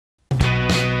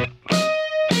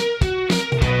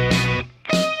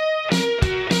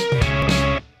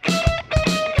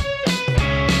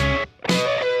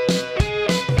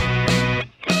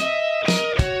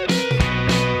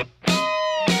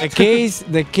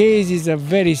The case is a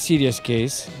very serious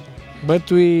case,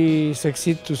 but we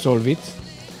succeed to solve it,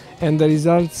 and the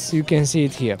results you can see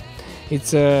it here.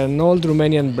 It's an old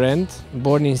Romanian brand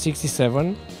born in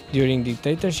 '67 during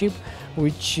dictatorship,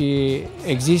 which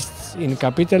exists in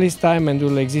capitalist time and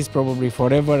will exist probably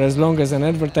forever as long as an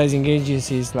advertising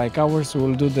agencies like ours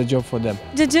will do the job for them.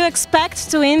 Did you expect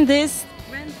to win this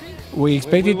Grand Prix? We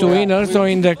expected to win also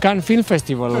in the Cannes Film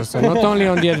Festival also, not only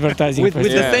on the advertising with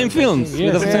festival. the same films.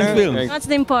 Yes. With the same films. What's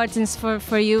the importance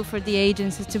for you, for the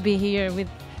agencies, to be here with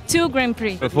 2 Grand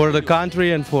Prix? For the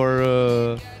country and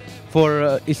for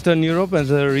Eastern Europe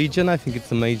as a region, I think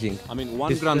it's amazing. I mean,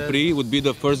 one Grand Prix would be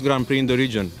the first Grand Prix in the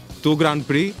region. 2 Grand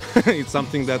Prix, it's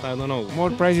something that I don't know.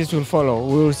 More prizes will follow.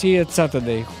 We will see at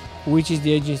Saturday which is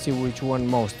the agency which won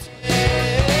most.